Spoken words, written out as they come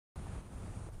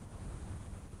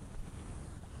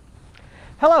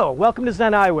Hello, welcome to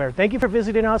Zen Eyewear. Thank you for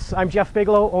visiting us. I'm Jeff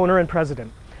Bigelow, owner and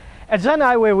president. At Zen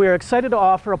Eyewear, we are excited to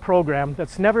offer a program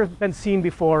that's never been seen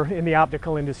before in the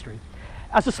optical industry.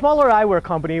 As a smaller eyewear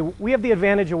company, we have the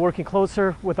advantage of working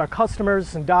closer with our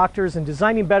customers and doctors and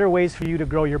designing better ways for you to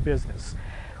grow your business.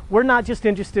 We're not just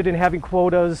interested in having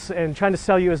quotas and trying to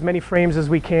sell you as many frames as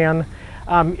we can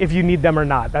if you need them or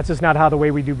not. That's just not how the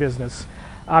way we do business,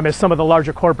 as some of the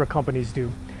larger corporate companies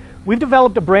do. We've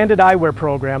developed a branded eyewear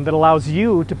program that allows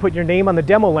you to put your name on the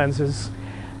demo lenses.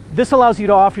 This allows you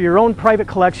to offer your own private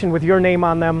collection with your name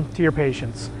on them to your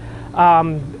patients.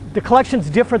 The collection's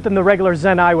different than the regular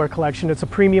Zen Eyewear collection. It's a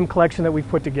premium collection that we've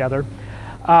put together.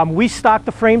 We stock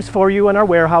the frames for you in our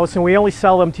warehouse, and we only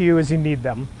sell them to you as you need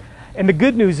them. And the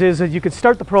good news is that you can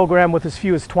start the program with as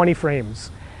few as 20 frames.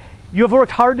 You have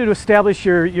worked hard to establish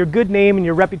your good name and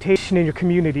your reputation in your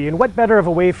community, and what better of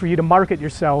a way for you to market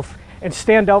yourself and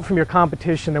stand out from your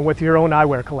competition than with your own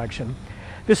eyewear collection.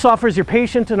 This offers your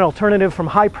patient an alternative from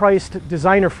high-priced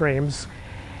designer frames,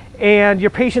 and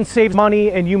your patient saves money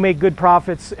and you make good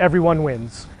profits. Everyone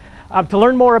wins. To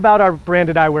learn more about our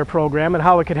branded eyewear program and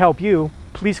how it could help you,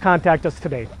 please contact us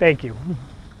today. Thank you.